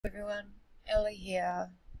Everyone, Ellie here.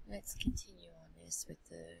 Let's continue on this with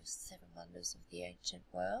the 7 wonders of the ancient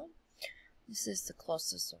world. This is the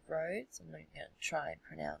Colossus of Rohdes. I'm not going to try and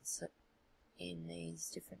pronounce it in these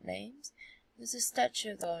different names. There's a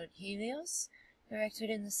statue of the god Helios, erected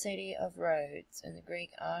in the city of Rhodes, in the Greek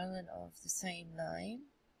island of the same name,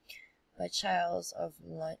 by Charles of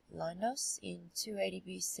Lindos in 280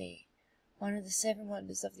 BC. One of the 7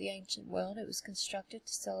 wonders of the ancient world, it was constructed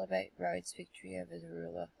to celebrate Rhodes' victory over the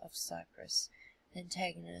ruler of Cyprus,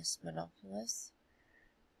 Antagonist Monopolis.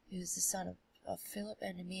 He was the son of Philip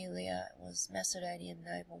and Amelia, and was Macedonian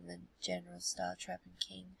nobleman, general, star-trapping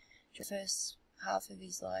king. During the first half of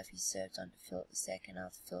his life, he served under Philip II.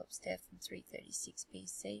 After Philip's death in 336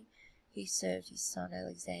 BC, he served his son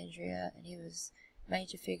Alexandria, and he was a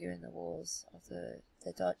major figure in the wars of the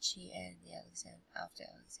Duchy and after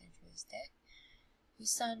Alexandria's death. His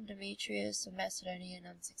son Demetrius of Macedonia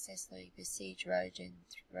unsuccessfully besieged Rhodes in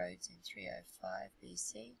 305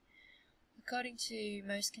 BC. According to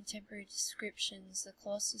most contemporary descriptions, the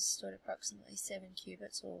Colossus stood approximately 7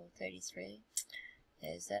 cubits, or 33.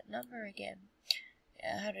 There's that number again.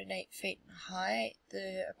 108 feet in height,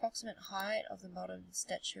 the approximate height of the modern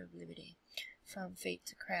Statue of Liberty, from feet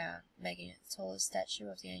to crown, making it the tallest statue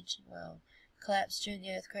of the ancient world. Collapsed during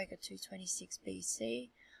the earthquake of 226 BC.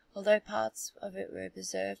 Although parts of it were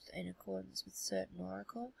preserved in accordance with certain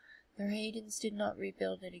oracle, the Rhodes did not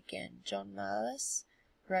rebuild it again. John Marlis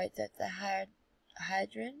wrote that the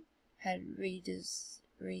Hadrian had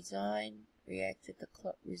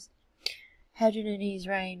Hadrian in his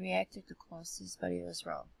reign reacted to Colossus, but he was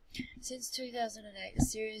wrong. Since 2008, a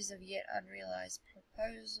series of yet unrealized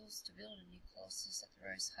proposals to build a new Colossus at the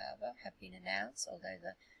Rhodes Harbour have been announced, although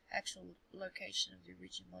the actual location of the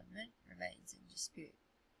original monument remains in dispute.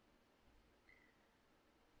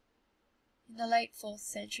 In the late 4th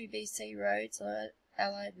century BC, Rhodes,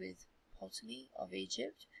 allied with Ptolemy of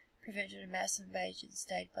Egypt, prevented a mass invasion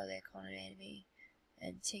staged by their common enemy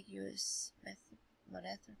Antiguus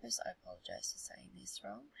Monothropus. I apologize for saying this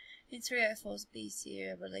wrong. In 304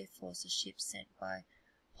 BC, a relief force of ships sent by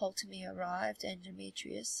Ptolemy arrived, and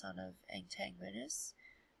Demetrius, son of Antagonist,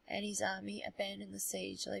 and his army abandoned the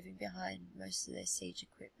siege, leaving behind most of their siege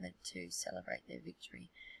equipment to celebrate their victory.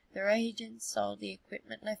 The Rhodes sold the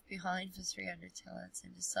equipment left behind for 300 talents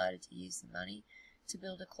and decided to use the money to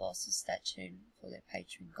build a colossal statue for their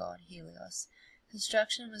patron god Helios.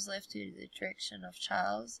 Construction was left to the direction of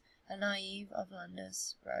Charles, a naive of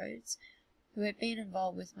Lindos, Rhodes, who had been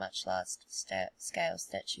involved with much large-scale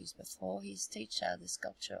statues before. His teacher, the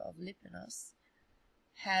sculptor of Lipanos,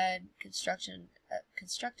 had constructed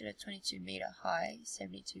a 22-metre high,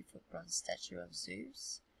 72-foot bronze statue of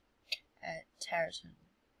Zeus at Tarentum.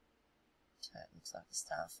 So it looks like a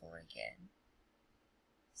star fall again.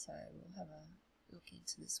 So we'll have a look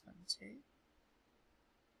into this one too.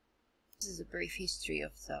 This is a brief history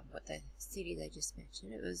of what the city they just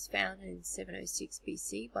mentioned. It was founded in 706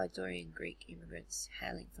 BC by Dorian Greek immigrants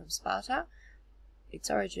hailing from Sparta. Its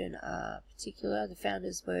origin are particular. The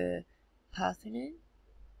founders were Parthenon,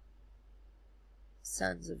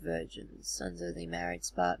 sons of virgins, sons of the married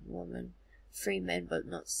Spartan woman, free men but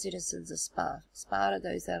not citizens of Sparta.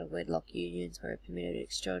 Those out of wedlock unions were permitted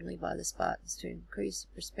extraordinarily by the Spartans to increase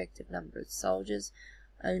the prospective number of soldiers.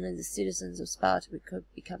 Only the citizens of Sparta could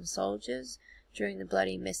become soldiers during the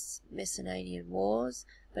bloody Messenian Wars,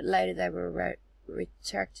 but later they were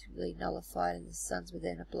retroactively nullified, and the sons were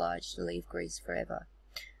then obliged to leave Greece forever.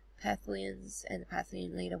 Parthians and the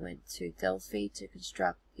Parthian leader went to Delphi to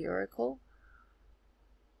construct the oracle.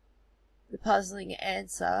 The puzzling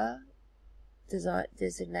answer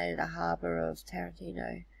designated a harbour of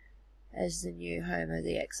Tarentum as the new home of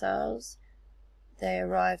the exiles. They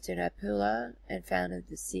arrived in Apula and founded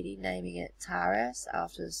the city, naming it Taras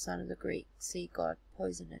after the son of the Greek sea god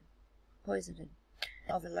Poseidon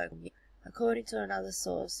of a local. According to another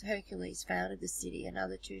source, Hercules founded the city.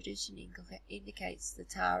 Another tradition indicates the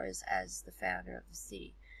Taras as the founder of the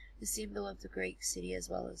city. The symbol of the Greek city as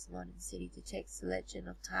well as the modern city depicts the legend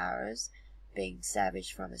of Taras being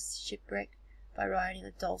savaged from a shipwreck by riding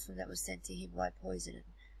a dolphin that was sent to him by Poseidon.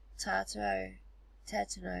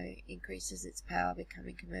 Tatano increases its power,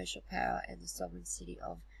 becoming commercial power and the sovereign city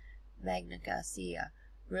of Magna Graecia,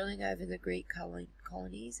 ruling over the Greek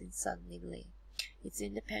colonies in southern Italy. Its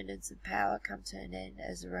independence and power come to an end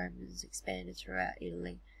as the Romans expanded throughout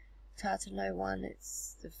Italy. Tatano won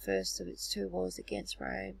the first of its 2 wars against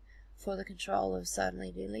Rome for the control of southern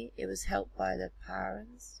Italy. It was helped by the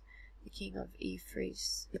Parans, the king of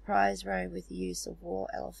Epirus, surprised Rome with the use of war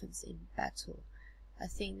elephants in battle, a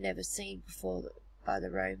thing never seen before by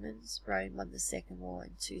the Romans. Rome won the Second War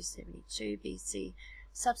in 272 BC,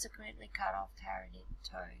 subsequently cut off Taranto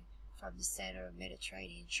from the centre of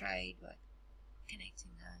Mediterranean trade by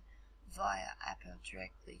connecting via Appel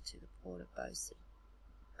directly to the port of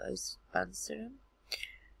Bunsterdam.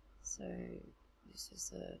 So this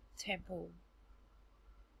is a temple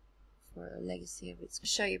for a legacy of its. I'll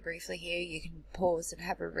show you briefly here. You can pause and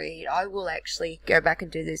have a read. I will actually go back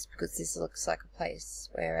and do this because this looks like a place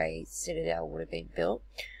where a citadel would have been built.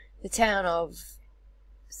 The town of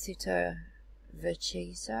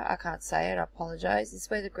Sitoverchisa, I can't say it, I apologise. It's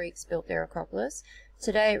where the Greeks built their Acropolis.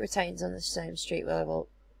 Today it retains on the same street level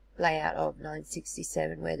layout of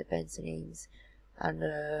 967, where the Byzantines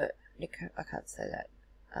under I can't say that.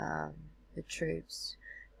 The troops,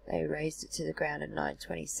 they razed it to the ground in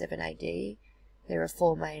 927 AD. There are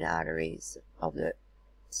 4 main arteries of it,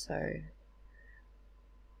 so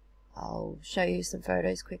I'll show you some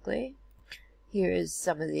photos quickly. Here is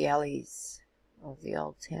some of the alleys of the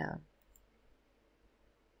old town.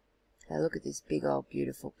 Now look at this big old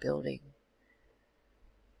beautiful building,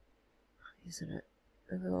 isn't it?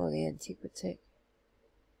 Look at all the antiquity.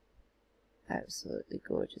 Absolutely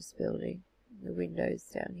gorgeous building. The windows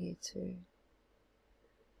down here too.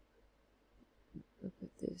 Look at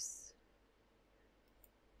this.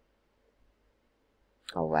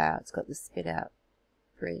 Oh wow, it's got the spit out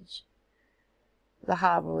bridge. The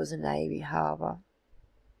harbour was a navy harbour.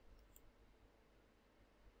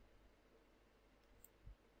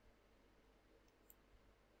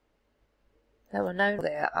 They were known for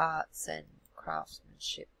their arts and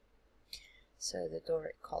craftsmanship. So the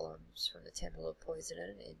Doric columns from the Temple of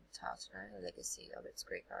Poseidon in Tartano, a legacy of its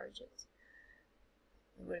Greek origins.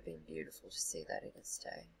 It would have been beautiful to see that in its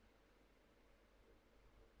day.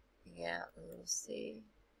 Looking out the little sea.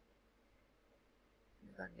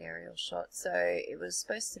 We've got an aerial shot. So it was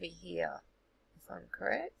supposed to be here, if I'm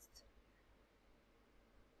correct.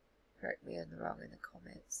 Correct me if I'm wrong in the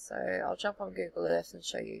comments. So I'll jump on Google Earth and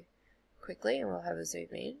show you quickly, and we'll have a zoom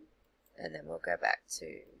in, and then we'll go back to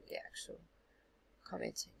the actual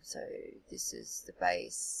commenting. So this is the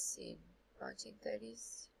base in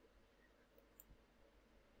 1930s.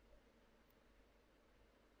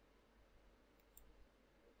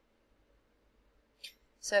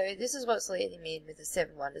 So this is what's leading me in with the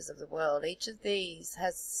 7 wonders of the world. Each of these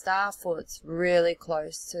has star foots really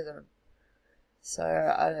close to them. So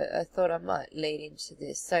I thought I might lead into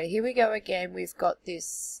this. So here we go again. We've got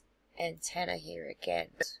this antenna here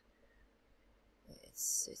again.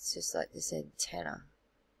 It's just like this antenna.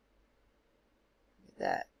 Look at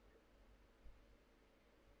that.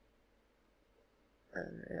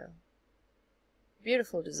 Unreal.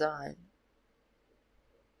 Beautiful design.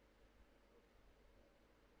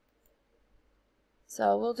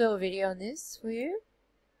 So we'll do a video on this for you.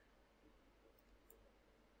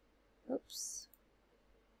 Oops.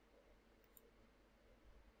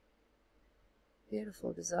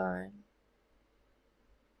 Beautiful design.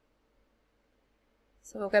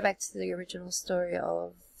 So we'll go back to the original story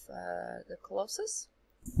of the Colossus.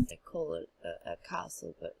 They call it a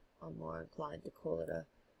castle, but I'm more inclined to call it a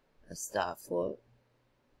star fort.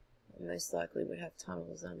 It most likely would have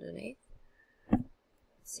tunnels underneath.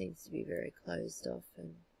 It seems to be very closed off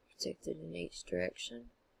and protected in each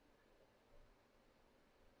direction.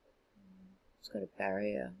 It's got a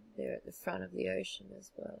barrier there at the front of the ocean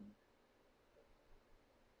as well.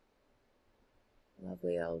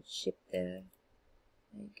 Lovely old ship there.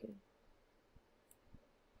 Thank you.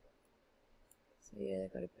 So yeah,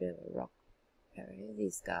 they've got a bit of a rock barrier.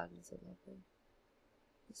 These gardens are lovely.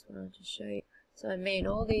 Just wanted to show you. So I mean,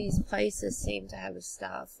 all these places seem to have a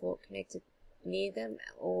star fort connected near them,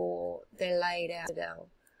 or they're laid out.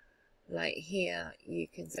 Like here, you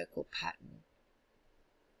can circle pattern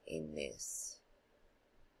in this.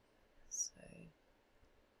 So,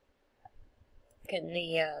 and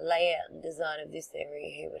the layout and design of this area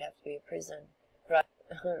here would have to be a prison. Right,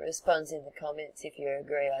 responds in the comments if you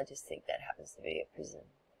agree. I just think that happens to be a prison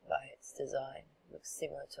by its design. Looks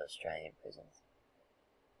similar to Australian prisons.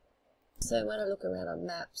 So when I look around on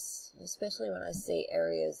maps, especially when I see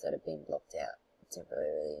areas that have been blocked out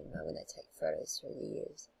temporarily, you know, when they take photos through the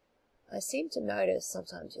years, I seem to notice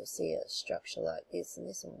sometimes you'll see a structure like this, and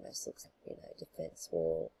this almost looks like, you know, defense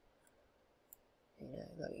wall. You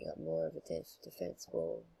know, like you got more of a defense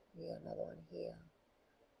wall. You got another one here.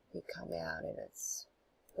 You come out and it's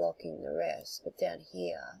blocking the rest, but down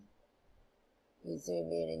here, you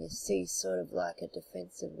zoom in and you see sort of like a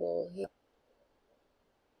defensive wall here.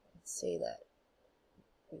 See that?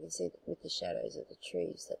 You can see that with the shadows of the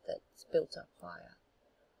trees that's built up higher.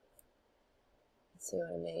 See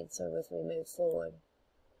what I mean? So if we move forward,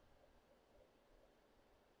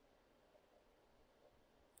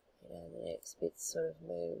 you the next bit's sort of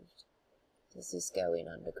moved. Does this go in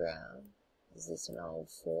underground? Is this an old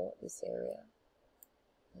fort, this area?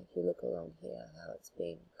 If you look along here, how it's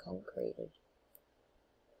been concreted.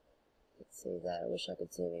 You can see that. I wish I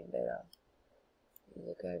could zoom in better. You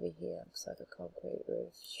look over here, looks like a concrete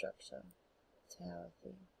roof structure, tower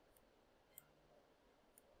thing.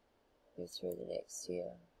 Go through the next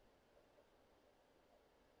here.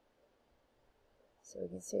 So we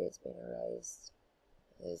can see it's been erased.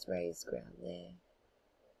 There's raised ground there.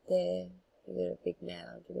 There, you got a big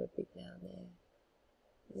mound, you got a big mound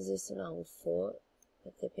there. Is this an old fort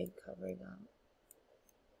that they've been covering up?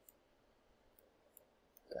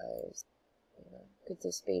 Goes, could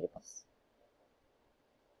this be us?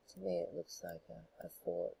 To me it looks like a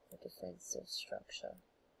fort, a defensive structure.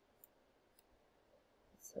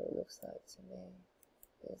 That's what it looks like to me.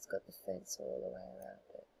 It's got the fence all the way around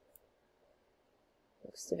it.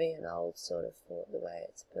 Looks to be an old sort of fort, the way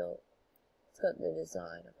it's built. It's got the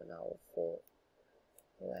design of an old fort,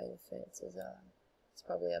 the way the fences are. It's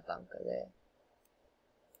probably a bunker there.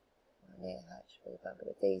 An air hatch for the bunker,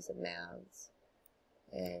 but these are mounds.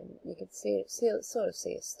 And you can sort of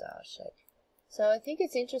see a star shape. So I think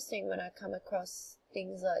it's interesting when I come across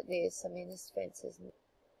things like this. I mean, this fence is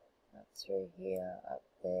up through here, up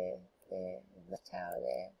there, and the tower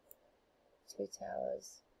there. 2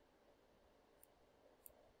 towers.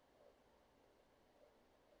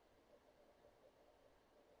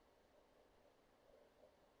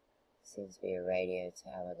 Seems to be a radio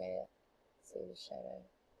tower there. See the shadow.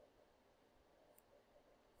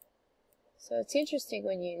 So it's interesting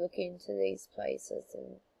when you look into these places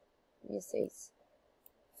and you see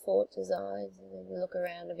fort designs, and then you look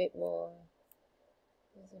around a bit more.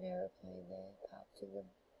 There's an aeroplane there, parked in the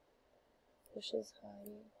bushes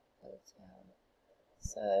hiding by the tower.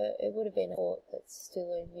 So it would have been a fort that's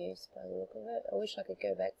still in use by the look of it. I wish I could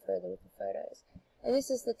go back further with the photos. And this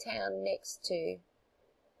is the town next to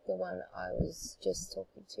the one I was just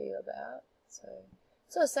talking to you about. So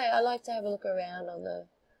I say I like to have a look around on the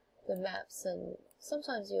maps, and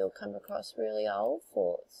sometimes you'll come across really old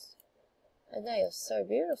forts, and they are so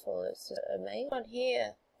beautiful. It's just amazing. One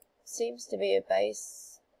here seems to be a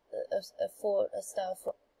base, a fort, a star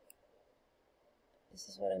fort. This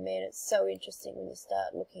is what I mean. It's so interesting when you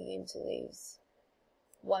start looking into these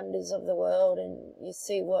wonders of the world, and you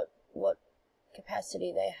see what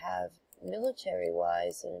capacity they have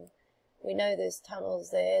military-wise. And we know there's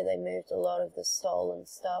tunnels there. They moved a lot of the stolen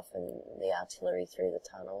stuff and the artillery through the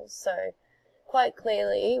tunnels. So quite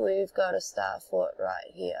clearly we've got a star fort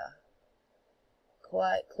right here.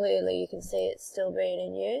 Quite clearly you can see it's still being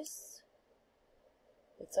in use.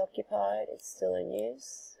 It's occupied. It's still in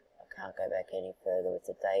use. I can't go back any further with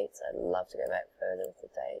the dates. I'd love to go back further with the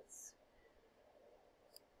dates.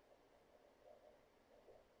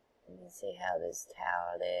 You can see how there's a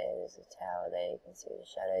tower there, there's a tower there, you can see the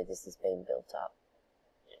shadow. This has been built up.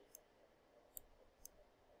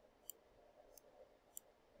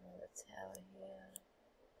 Another tower here.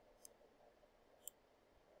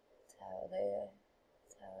 Tower there,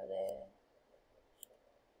 tower there,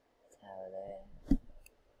 tower there.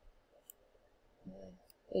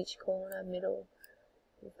 Yeah. Each corner, middle,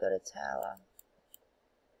 we've got a tower.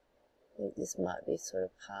 I think this might be sort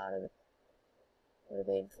of part of it. Would have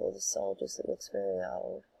been for the soldiers. It looks very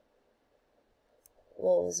old.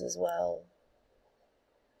 Walls as well.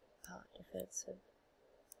 Part defensive.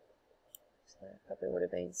 So it probably would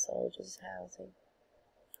have been soldiers' housing.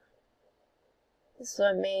 This is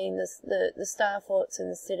what I mean. The star forts and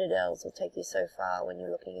the citadels will take you so far when you're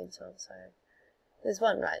looking into them. So there's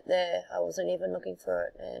one right there. I wasn't even looking for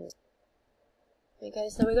it. And okay,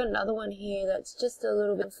 so we got another one here that's just a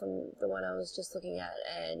little bit from the one I was just looking at,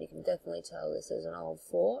 and you can definitely tell this is an old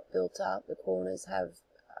fort built up. The corners have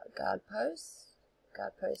guard posts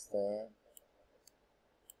there.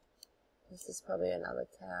 This is probably another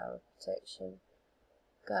tower of protection.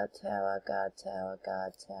 Guard tower, guard tower,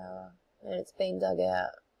 guard tower, and it's been dug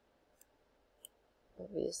out.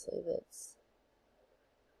 Obviously that's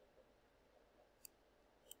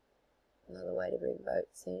another way to bring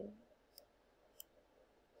boats in.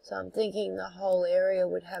 So I'm thinking the whole area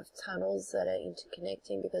would have tunnels that are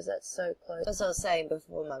interconnecting because that's so close. As I was saying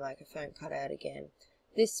before my microphone cut out again,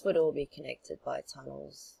 this would all be connected by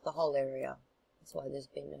tunnels, the whole area. That's why there's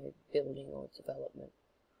been no building or development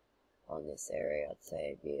on this area. I'd say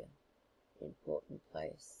it'd be an important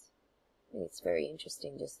place. I think it's very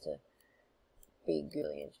interesting just to be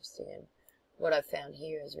really interesting. And what I found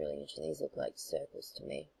here is really interesting. These look like circles to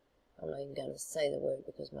me. I'm not even going to say the word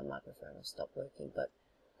because my microphone will stop working, but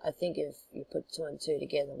I think if you put 2 and 2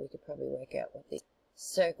 together, we could probably work out what these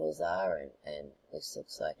circles are, and this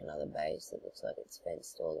looks like another base. It looks like it's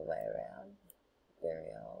fenced all the way around.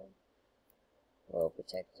 Very old, well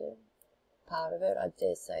protected. Part of it, I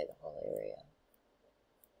dare say the whole area.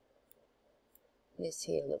 This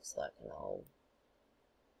here looks like an old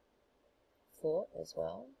fort as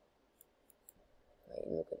well.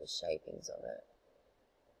 You look at the shapings of it.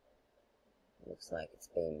 It looks like it's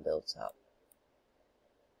been built up.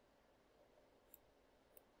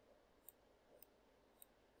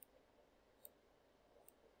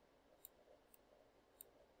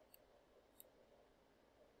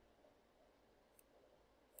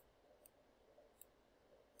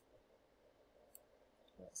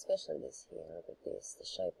 Especially this here, look at this, the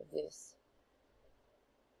shape of this.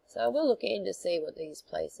 So we'll look in to see what these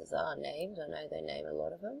places are named. I know they name a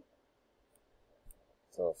lot of them.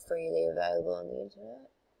 It's all freely available on the internet.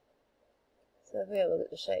 So if we have a look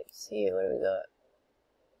at the shapes here, what do we got?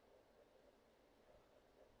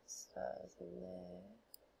 Stars in there.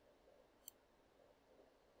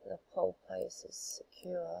 The whole place is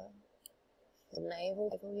secure. The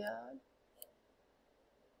naval yard.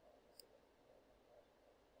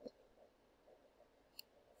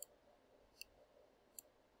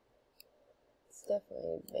 It's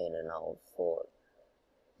definitely been an old fort.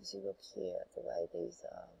 As you look here at the way these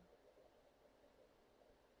are,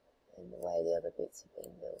 and the way the other bits have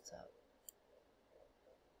been built up.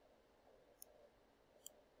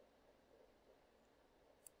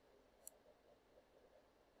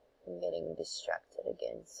 I'm getting distracted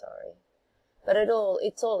again, sorry. But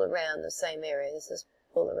it's all around the same area. This is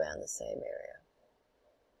all around the same area.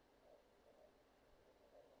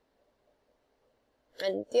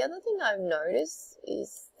 And the other thing I've noticed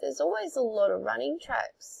is there's always a lot of running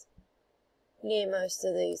tracks near most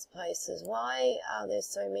of these places. Why are there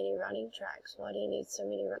so many running tracks? Why do you need so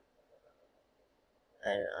many And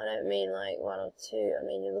I don't mean like one or two. I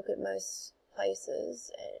mean, you look at most places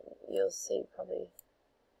and you'll see probably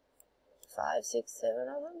 5, 6, 7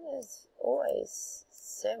 of them. There's always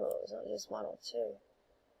several. It's not just one or two.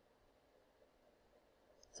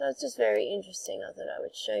 So it's just very interesting. I thought I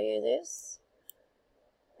would show you this.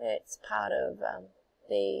 It's part of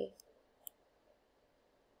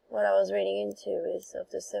what I was reading into is of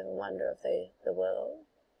the 7 wonder of the world.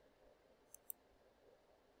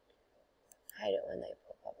 I hate it when they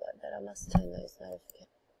pop up like that. I must turn those notifications.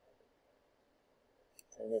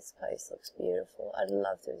 So this place looks beautiful. I'd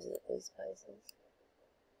love to visit these places.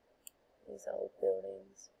 These old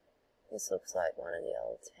buildings. This looks like one of the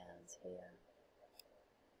old towns here.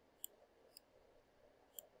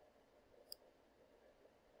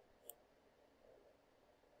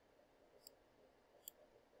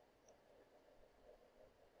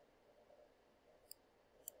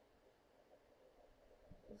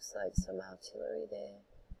 Looks like some artillery there.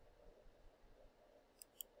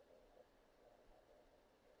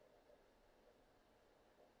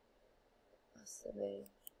 Must have been.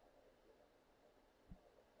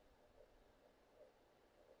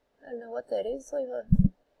 I don't know what that is. Leave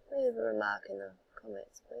a remark in the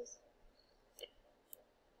comments, please.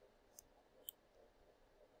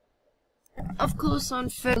 Of course, on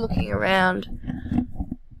further looking around,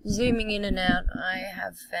 zooming in and out, I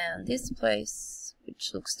have found this place,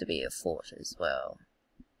 which looks to be a fort as well.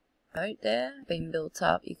 Right there, been built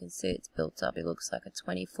up. You can see it's built up. It looks like a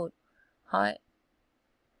 20-foot height,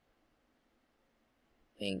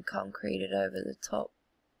 being concreted over the top.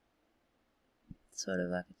 Sort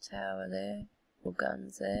of like a tower there. Little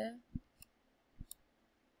guns there.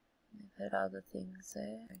 We've had other things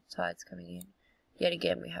there. Tides coming in. Yet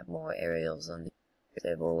again, we have more aerials on the.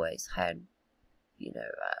 They've always had, you know,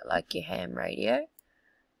 like your ham radio.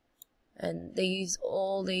 And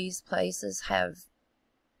all these places have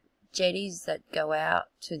jetties that go out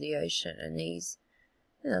to the ocean, and these,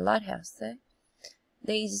 the lighthouse there.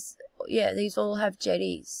 These all have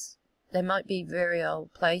jetties. They might be very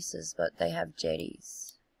old places, but they have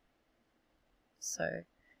jetties. So,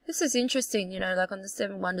 this is interesting, you know, like on the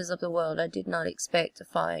 7 wonders of the world, I did not expect to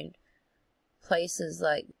find places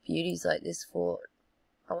like, beauties like this fort.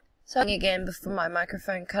 So again, before my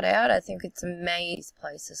microphone cut out, I think it's amazing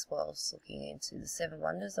places whilst looking into the 7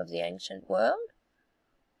 wonders of the ancient world.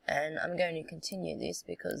 And I'm going to continue this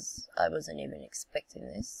because I wasn't even expecting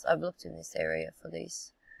this. I've looked in this area for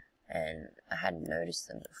these and I hadn't noticed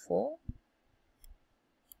them before.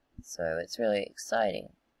 So it's really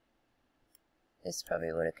exciting. This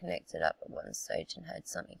probably would have connected up at one stage and had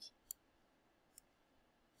something.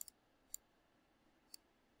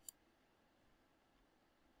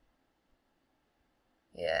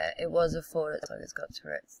 Yeah, it was a fort. It's like it's got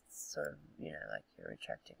turrets, sort of, you know, like your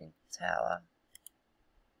retracting tower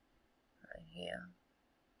right here.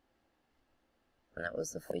 And that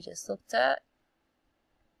was the fort we just looked at.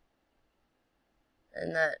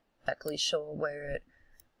 And not exactly sure where it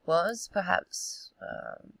was. Perhaps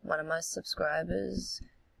one of my subscribers,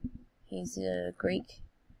 he's a Greek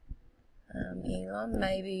Elon.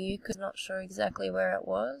 Maybe you could, not sure exactly where it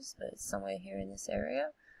was, but it's somewhere here in this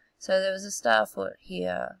area. So there was a star foot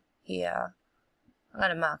here. I'm going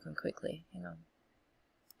to mark them quickly. Hang on.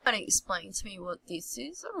 Can you explain to me what this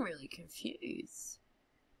is? I'm really confused.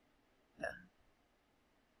 Yeah.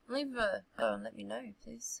 Leave a go and let me know,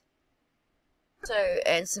 please. So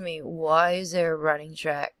answer me, why is there a running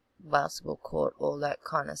track, basketball court, all that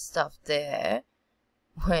kind of stuff there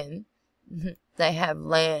when they have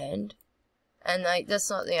land? And that's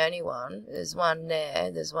not the only one. There's one there,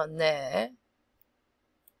 there's one there,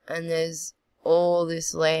 and there's all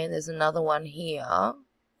this land. There's another one here,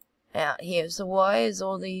 out here. So why is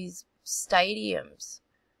all these stadiums?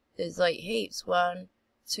 There's like heaps, 1,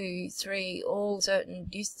 2, 3, all certain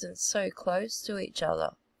distance, so close to each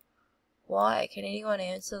other. Why? Can anyone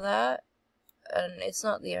answer that? And it's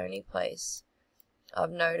not the only place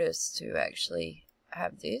I've noticed to actually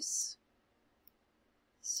have this.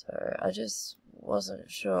 So I just wasn't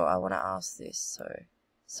sure. I want to ask this. So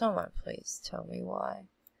someone please tell me why.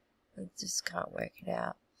 I just can't work it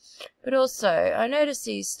out. But also, I noticed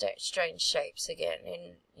these strange shapes again.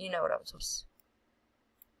 And you know what I'm talking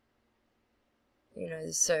about. You know,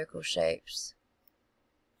 the circle shapes.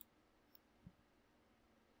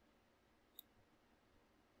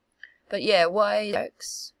 But yeah, why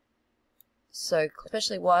works so,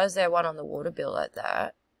 especially why is there one on the water bill like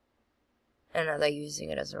that? And are they using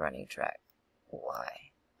it as a running track? Why?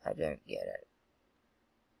 I don't get it.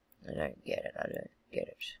 I don't get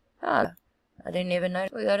it. Ah, I didn't even know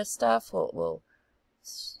we got a star fort. Well,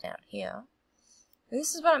 it's down here. And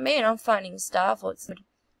this is what I mean. I'm finding star forts to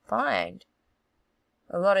find.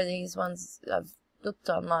 A lot of these ones I've looked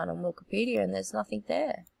online on Wikipedia and there's nothing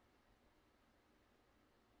there.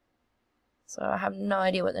 So I have no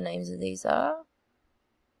idea what the names of these are.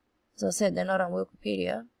 As I said, they're not on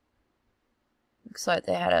Wikipedia. Looks like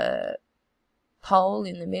they had a pole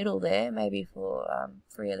in the middle there, maybe for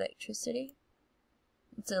free electricity.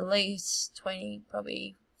 It's at least 20,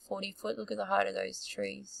 probably 40 foot. Look at the height of those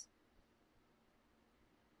trees.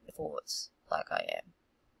 Forts, like I am.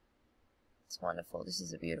 It's wonderful. This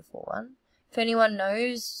is a beautiful one. If anyone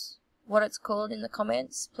knows what it's called in the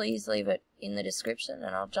comments, please leave it in the description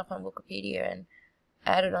and I'll jump on Wikipedia and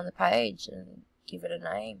add it on the page and give it a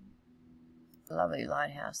name. Lovely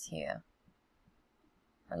lighthouse here.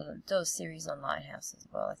 I'll do a series on lighthouses as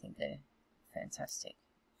well. I think they're fantastic.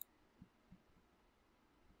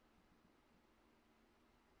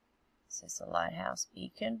 Is this a lighthouse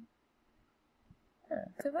beacon? Oh,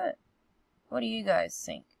 look at it. What do you guys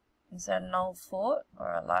think? Is that an old fort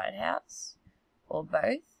or a lighthouse? Or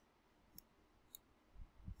both?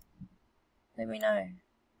 Let me know.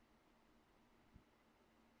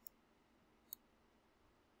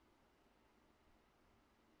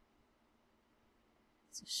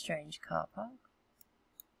 It's a strange car park.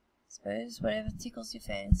 I suppose, whatever tickles your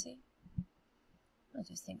fancy. I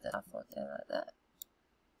just think that I thought they were like that.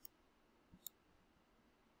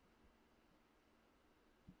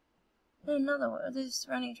 Another one of these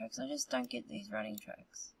running tracks. I just don't get these running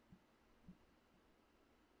tracks.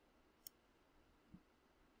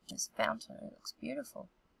 This fountain, it looks beautiful.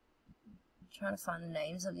 I'm trying to find the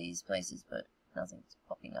names of these places, but nothing's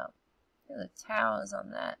popping up. Look at the towers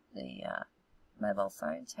on that. The mobile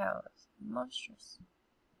phone towers. Monstrous.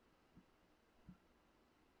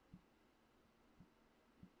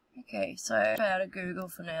 Okay, so I'm out of Google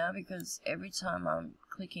for now because every time I'm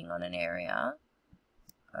clicking on an area,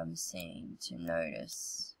 I'm seeming to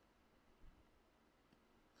notice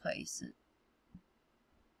places.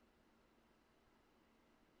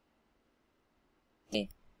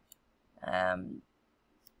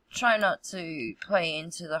 Try not to play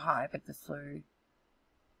into the hype of the flu.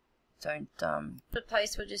 Don't, the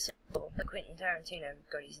place where just Quentin Tarantino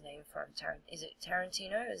got his name from. Is it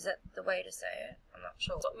Tarantino? Is that the way to say it? I'm not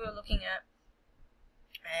sure. That's what we were looking at.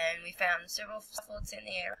 And we found several forts in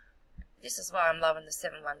the area. This is why I'm loving the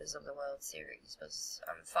 7 Wonders of the World series, because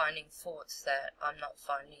I'm finding forts that I'm not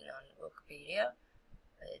finding on Wikipedia.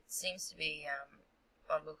 It seems to be,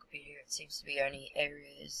 on Wikipedia, it seems to be only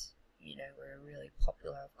areas, you know, where are really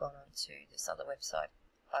popular. I've gone on to this other website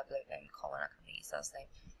by a bloke named Colin, I can't think his last name.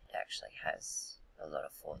 It actually has a lot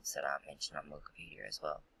of forts that aren't mentioned on Wikipedia as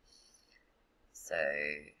well. So,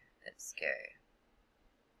 let's go.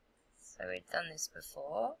 So we've done this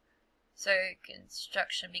before. So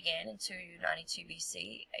construction began in 292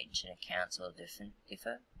 BC. Ancient accounts will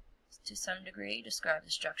differ. to some degree, describe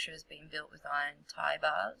the structure as being built with iron tie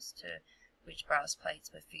bars to which brass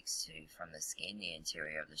plates were fixed to from the skin. The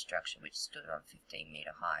interior of the structure, which stood on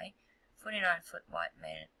 15-metre high, 49-foot white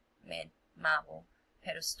marble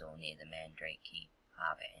pedestal near the Mandrake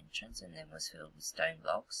harbour entrance, and then was filled with stone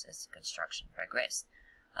blocks as the construction progressed.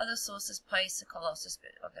 Other sources place the Colossus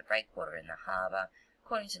on the breakwater in the harbour.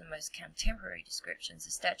 According to the most contemporary descriptions,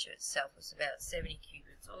 the statue itself was about 70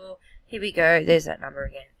 cubits, or, here we go, there's that number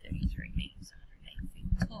again, 33 metres, 108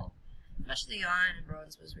 feet tall. Much of the iron and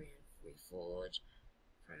bronze was reforged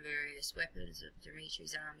from various weapons that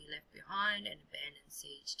Demetrius' army left behind. An abandoned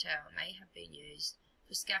siege tower may have been used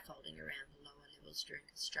for scaffolding around the lower levels during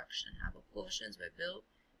construction. Upper portions were built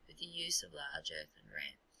with the use of large earthen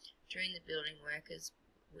ramp. During the building, workers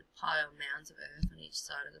would pile mounds of earth on each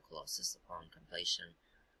side of the Colossus. Upon completion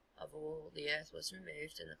of all, the earth was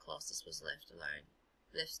removed and the Colossus was left to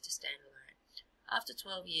stand alone. After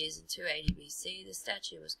 12 years, in 280 BC, the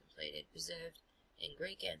statue was completed. Preserved in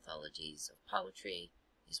Greek anthologies of poetry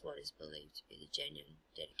is what is believed to be the genuine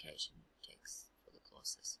dedication text for the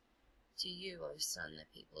Colossus. To you, O sun, the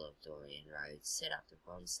people of Dorian Rhodes set up the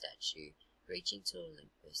bronze statue, reaching to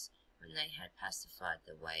Olympus, when they had pacified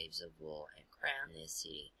the waves of war and crowned their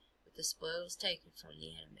city with the spoils taken from the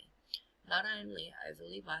enemy, not only over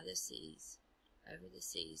the seas,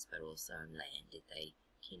 but also on land did they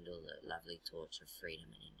kindle the lovely torch of freedom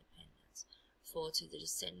and independence. For to the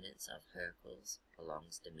descendants of Hercules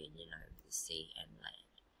belongs dominion over the sea and land.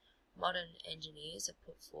 Modern engineers have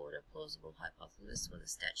put forward a plausible hypothesis for the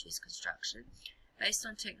statue's construction, based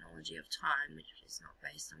on technology of time, which is not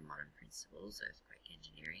based on modern principles, earthquake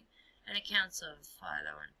engineering, and accounts of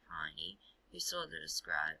Philo and Pliny, who saw the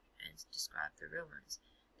described the ruins.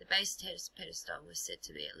 The base pedestal was said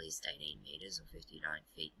to be at least 18 metres or 59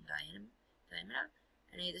 feet in diameter,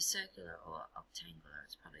 and either circular or octangular.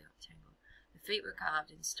 It's probably octangular. The feet were carved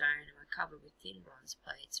in stone and were covered with thin bronze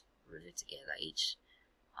plates riveted together, each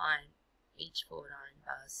forward iron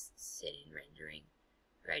bars set in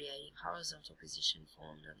radiating horizontal position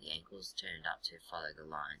formed on the ankles, turned up to follow the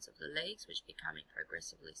lines of the legs, which becoming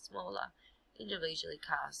progressively smaller. Individually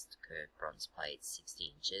cast curved bronze plates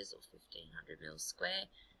 60 inches or 1500 mils square,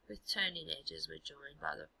 with turned-in edges, were joined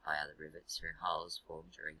by other rivets through holes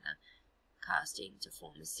formed during the casting to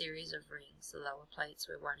form a series of rings. The lower plates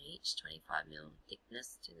were 1 each, 25 mil in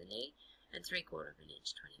thickness to the knee, and 3/4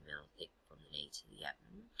 inch, 20 mil thick from the knee to the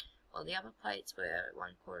abdomen, while the upper plates were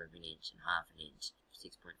 1/4 inch and 1/2 inch,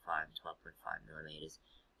 6.5 and 12.5 millimeters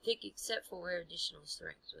thick, except for where additional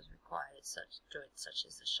strength was required at such joints such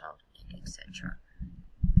as the shoulder, neck, etc.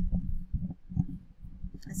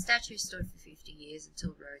 The statue stood for 50 years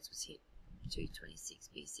until Rhodes was hit by the 226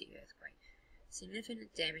 BC earthquake.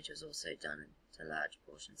 Significant damage was also done to large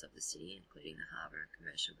portions of the city, including the harbour and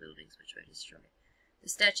commercial buildings, which were destroyed. The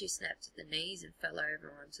statue snapped at the knees and fell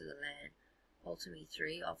over onto the land. Ptolemy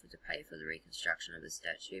III offered to pay for the reconstruction of the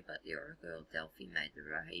statue, but the oracle of Delphi made the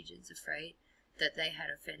Rhodes afraid that they had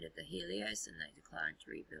offended the Helios, and they declined to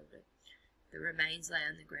rebuild it. The remains lay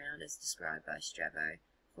on the ground as described by Strabo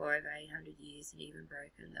for over 800 years, and even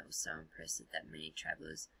broken. They were so impressive that many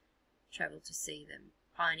travellers travelled to see them.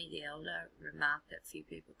 Pliny the Elder remarked that few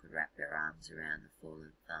people could wrap their arms around the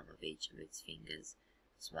fallen thumb of each of its fingers.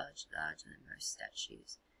 It was larger than most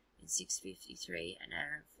statues. In 653, an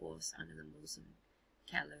Arab force under the Muslim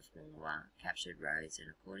Caliph Marwan captured Rhodes, and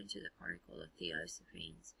according to the chronicle of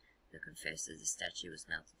Theosophanes, the confessor, the statue was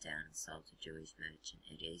melted down and sold to Jewish merchant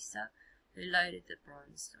Edessa, who loaded the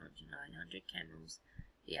bronze onto 900 camels.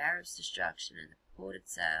 The Arabs' destruction and the purported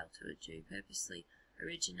sale to a Jew purposely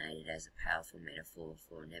originated as a powerful metaphor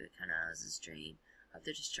for Nebuchadnezzar's dream of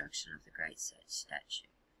the destruction of the great statue.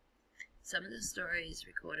 Some of the stories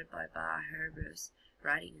recorded by Bar Herbus,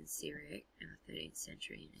 writing in Syriac in the 13th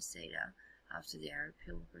century in Eceda, after the Arab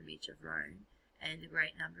pilgrimage of Rome, and the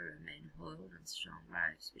great number of men coiled on strong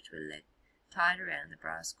ropes, which were tied around the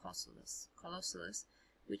brass Colossus,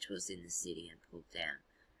 which was in the city, and pulled down,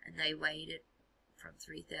 and they weighed it from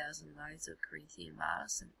 3,000 loads of Corinthian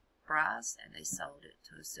brass, and they sold it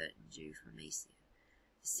to a certain Jew from Mysia,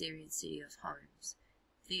 the Syrian city of Homs.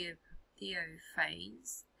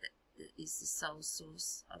 Theophanes is the sole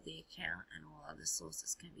source of the account, and all other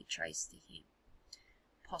sources can be traced to him.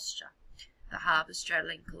 Posture. The harbour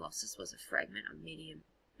straddling Colossus was a fragment of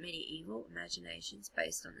medieval imaginations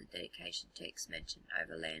based on the dedication text mentioned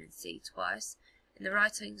over land and sea twice in the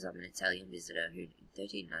writings of an Italian visitor who in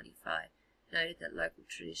 1395 noted that local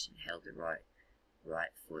tradition held the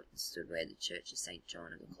right foot and stood where the Church of St.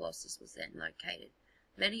 John of the Colossus was then located.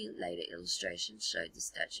 Many later illustrations showed the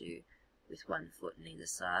statue with 1 foot on either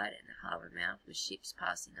side, and the harbour mouth with ships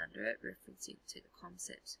passing under it, referencing to the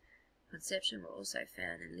conception were also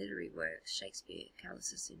found in literary works. Shakespeare,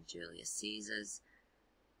 Colossus in Julius Caesar's,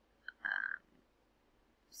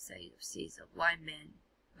 say of Caesar, why man,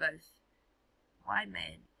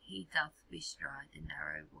 he doth bestride the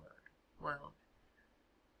narrow world,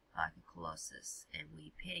 like a colossus, and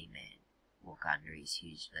we petty men walk under his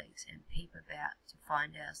huge legs and peep about to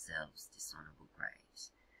find ourselves dishonourable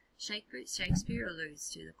graves. Shakespeare alludes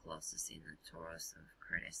to the Colossus in the Colossus of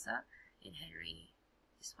Rohdes in Henry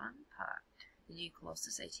part. The New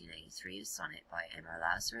Colossus, 1883, a sonnet by Emma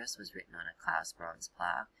Lazarus, was written on a cast bronze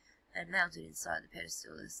plaque and mounted inside the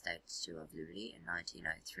pedestal of the Statue of Liberty in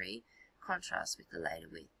 1903, contrasts with the later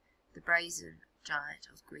with the brazen giant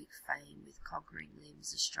of Greek fame with conquering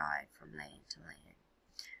limbs astride from land to land.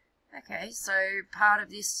 Okay, so part of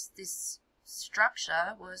this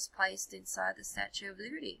structure was placed inside the Statue of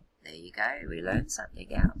Liberty. There you go, we learned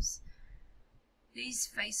something else. These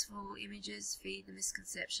faithful images feed the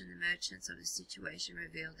misconception the merchants of the situation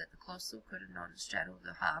revealed that the Colossus could have not straddled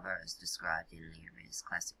the harbour as described in Learmon's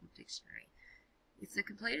classical dictionary. If the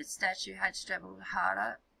completed statue had straddled the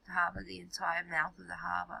harbour, the entire mouth of the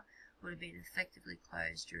harbour would have been effectively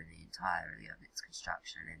closed during the entirety of its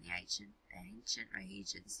construction, and the ancient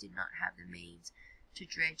Rhodes did not have the means to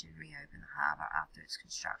dredge and reopen the harbour after its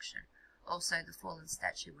construction. Also, the fallen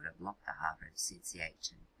statue would have blocked the harbour, and since the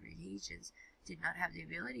ancient Rhodes did not have the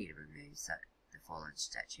ability to remove the fallen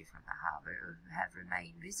statue from the harbour, it would have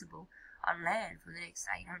remained visible on land for the next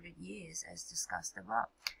 800 years, as discussed above.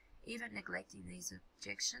 Even neglecting these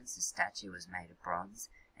objections, the statue was made of bronze,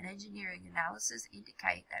 and engineering analysis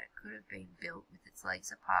indicate that it could have been built with its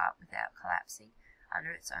legs apart without collapsing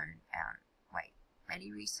under its own weight.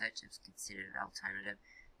 Many researchers considered alternative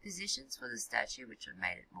positions for the statue which would have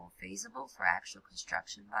made it more feasible for actual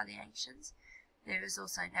construction by the ancients. There is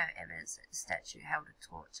also no evidence that the statue held a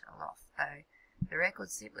torch aloft, though the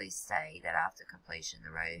records simply say that after completion the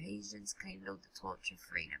Rhodesians kindled the torch of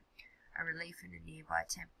freedom. A relief in a nearby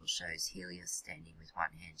temple shows Helios standing with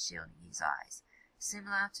one hand shielding his eyes,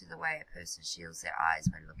 similar to the way a person shields their eyes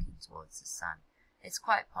when looking towards the sun. It's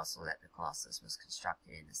quite possible that the Colossus was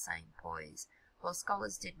constructed in the same poise. While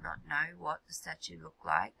scholars did not know what the statue looked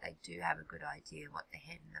like, they do have a good idea what the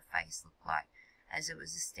head and the face looked like, as it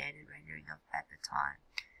was a standard rendering of at the time.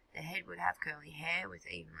 The head would have curly hair with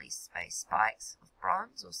evenly spaced spikes of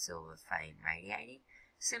bronze or silver flame radiating,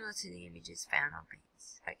 similar to the images found on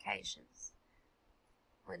these occasions.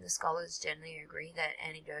 When the scholars generally agree that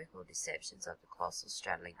anecdotal deceptions of the Colossus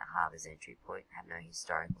straddling the harbour's entry point have no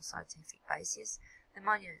historical scientific basis, the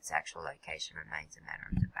monument's actual location remains a matter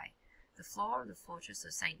of debate. The floor of the fortress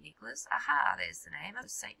of St. Nicholas, aha, there's the name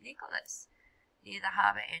of St. Nicholas, near the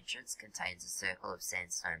harbour entrance, contains a circle of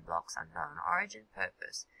sandstone blocks unknown origin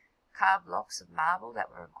purpose, carved blocks of marble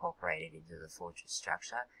that were incorporated into the fortress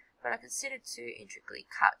structure, but are considered too intricately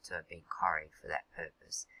cut to have been quarried for that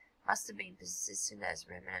purpose. Must have been persistent as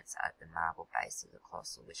remnants at the marble base of the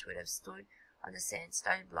Colossus, which would have stood on the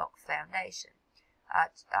sandstone block foundation.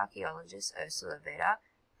 Archaeologist Ursula Vedder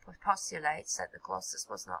postulates that the Colossus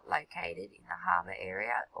was not located in the harbour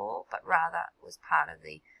area but rather was part of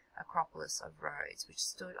the Acropolis of Rhodes, which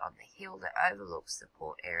stood on the hill that overlooks the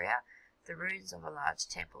port area. The ruins of a large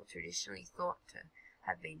temple, traditionally thought to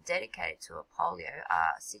have been dedicated to Apollo,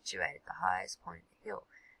 are situated at the highest point of the hill.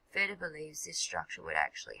 Vedder believes this structure would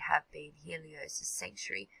actually have been Helios'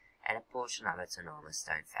 sanctuary, and a portion of its enormous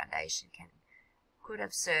stone foundation could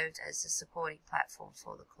have served as the supporting platform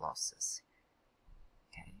for the Colossus.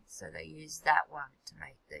 Okay, so they used that one to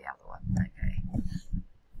make the other one. Okay.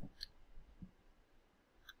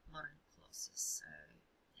 Modern Colossus, so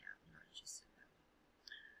yeah, I'm not interested in that one.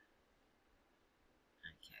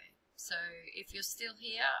 Okay, so if you're still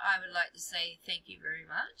here, I would like to say thank you very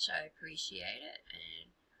much. I appreciate it,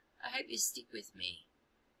 and I hope you stick with me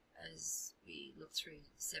as we look through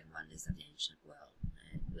the 7 wonders of the ancient world.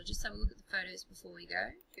 And we'll just have a look at the photos before we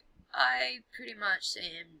go. I pretty much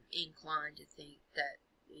am inclined to think that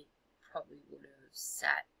it probably would have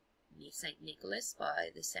sat near St. Nicholas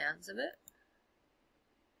by the sounds of it.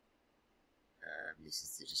 This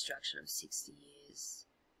is the destruction of 60 years.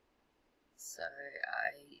 So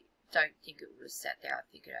I don't think it would have sat there. I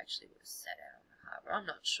think it actually would have sat out on the harbour. I'm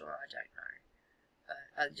not sure. I don't know. But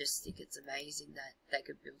I just think it's amazing that they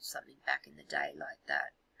could build something back in the day like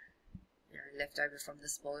that. You know, left over from the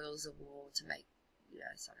spoils of war to make, you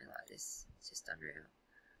know, something like this. It's just unreal.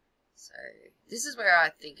 So this is where I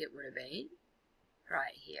think it would have been.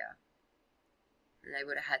 Right here. And they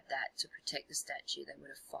would have had that to protect the statue. They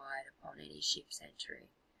would have fired upon any ships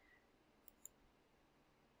entering.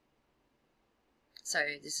 So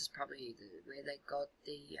this is probably where they got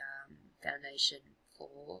the foundation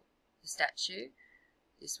for the statue.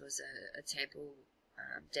 This was a temple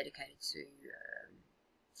dedicated to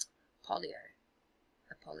Apollo.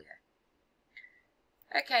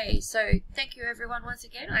 Okay, so thank you everyone once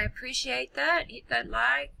again. I appreciate that. Hit that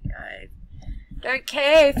like. I don't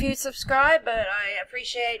care if you subscribe, but I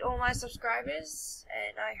appreciate all my subscribers,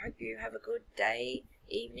 and I hope you have a good day,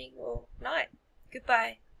 evening, or night.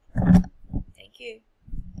 Goodbye. Thank you.